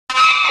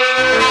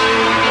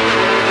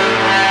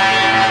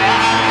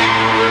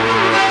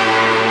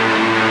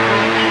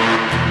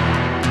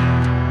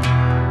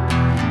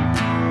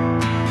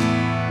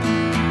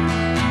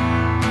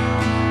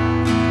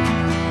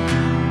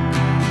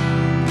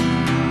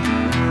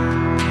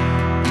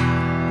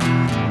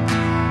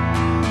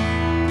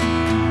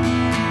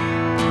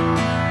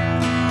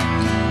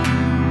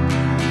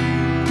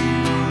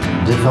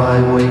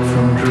I wake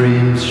from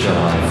dreams, shall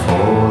I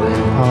fall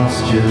in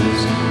pastures?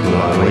 Will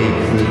I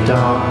wake the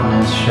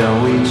darkness?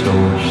 Shall we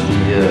torch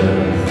the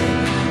earth?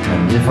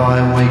 And if I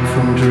wake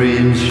from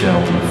dreams, shall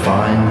we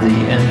find the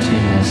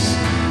emptiness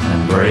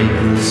and break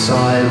the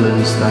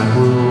silence that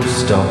will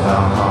stop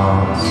our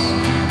hearts?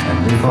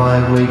 And if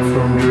I wake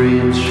from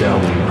dreams, shall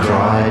we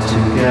cry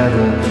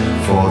together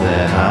for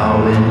their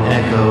howling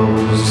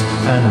echoes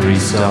and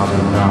restart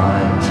the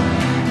night?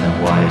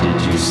 And why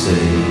did you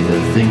say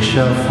that things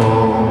shall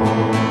fall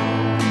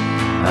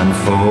and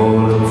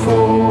fall and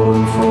fall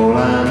and fall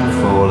and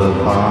fall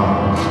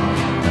apart?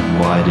 And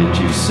why did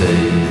you say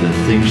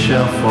that things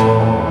shall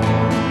fall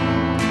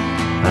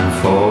and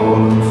fall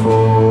and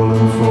fall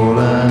and fall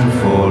and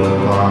fall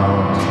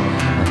apart?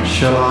 And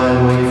shall I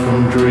wake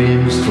from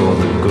dreams for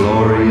the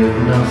glory of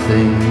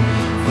nothing,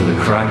 for the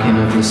cracking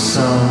of the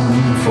sun,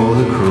 for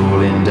the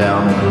crawling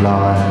down of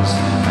lies?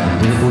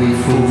 And if we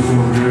fall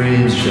from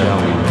dreams, shall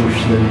we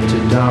push them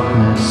into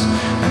darkness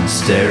and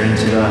stare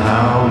into the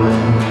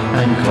howling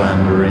and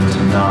clamber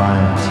into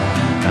night?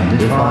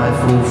 And if I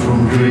fall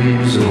from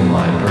dreams, all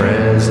my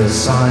prayers are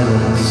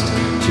silenced.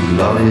 To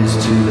love is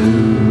to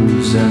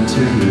lose, and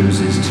to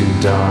lose is to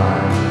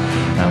die.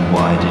 And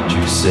why did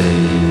you say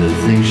that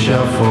things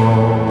shall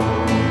fall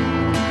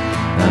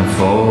and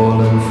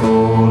fall and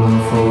fall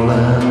and fall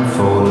and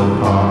fall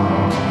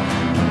apart?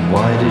 And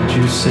why did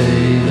you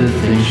say that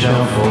things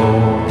shall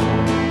fall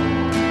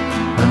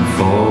and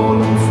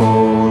fall and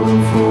fall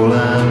and fall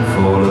and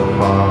fall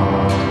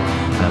apart?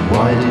 And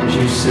why did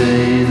you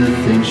say that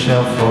things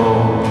shall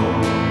fall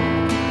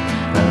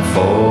and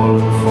fall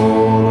and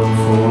fall and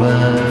fall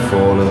and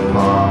fall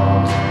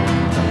apart?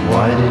 And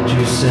why did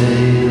you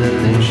say that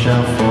things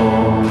shall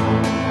fall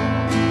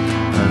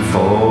and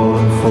fall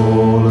and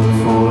fall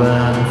and fall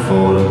and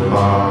fall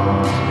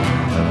apart?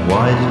 And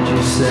why did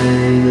you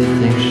say that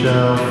things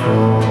shall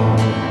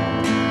fall?